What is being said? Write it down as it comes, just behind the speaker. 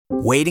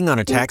Waiting on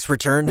a tax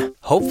return?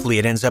 Hopefully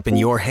it ends up in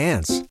your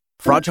hands.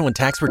 Fraudulent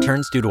tax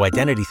returns due to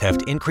identity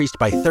theft increased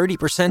by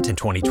 30% in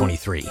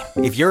 2023.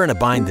 If you're in a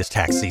bind this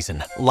tax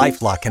season,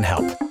 LifeLock can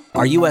help.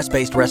 Our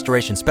U.S.-based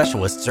restoration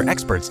specialists are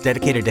experts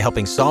dedicated to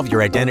helping solve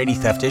your identity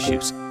theft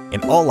issues.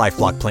 And all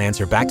LifeLock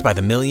plans are backed by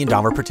the $1 Million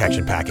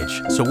Protection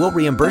Package. So we'll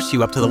reimburse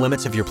you up to the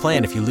limits of your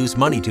plan if you lose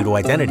money due to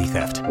identity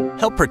theft.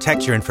 Help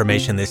protect your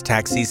information this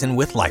tax season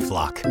with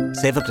LifeLock.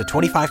 Save up to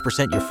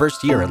 25% your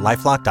first year at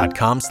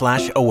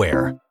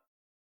LifeLock.com/aware.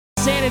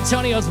 San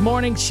Antonio's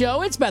morning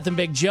show. It's Beth and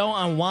Big Joe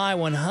on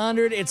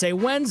Y100. It's a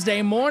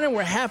Wednesday morning.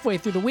 We're halfway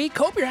through the week.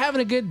 Hope you're having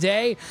a good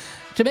day.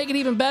 To make it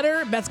even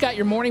better, Beth's got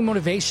your morning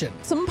motivation.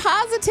 Some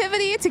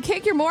positivity to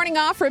kick your morning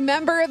off.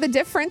 Remember, the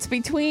difference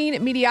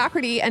between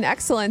mediocrity and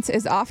excellence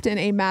is often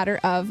a matter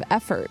of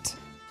effort.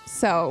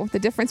 So the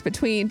difference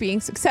between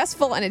being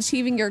successful and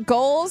achieving your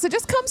goals, it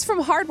just comes from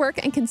hard work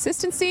and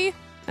consistency.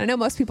 I know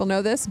most people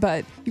know this,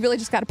 but you really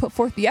just got to put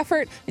forth the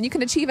effort and you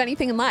can achieve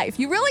anything in life.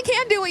 You really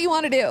can do what you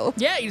want to do.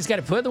 Yeah, you just got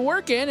to put the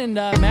work in, and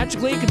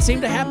magically it can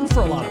seem to happen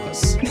for a lot of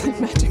us.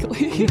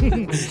 Magically.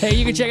 Hey,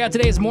 you can check out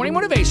today's morning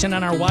motivation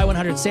on our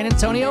Y100 San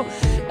Antonio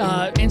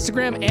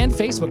Instagram and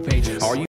Facebook pages.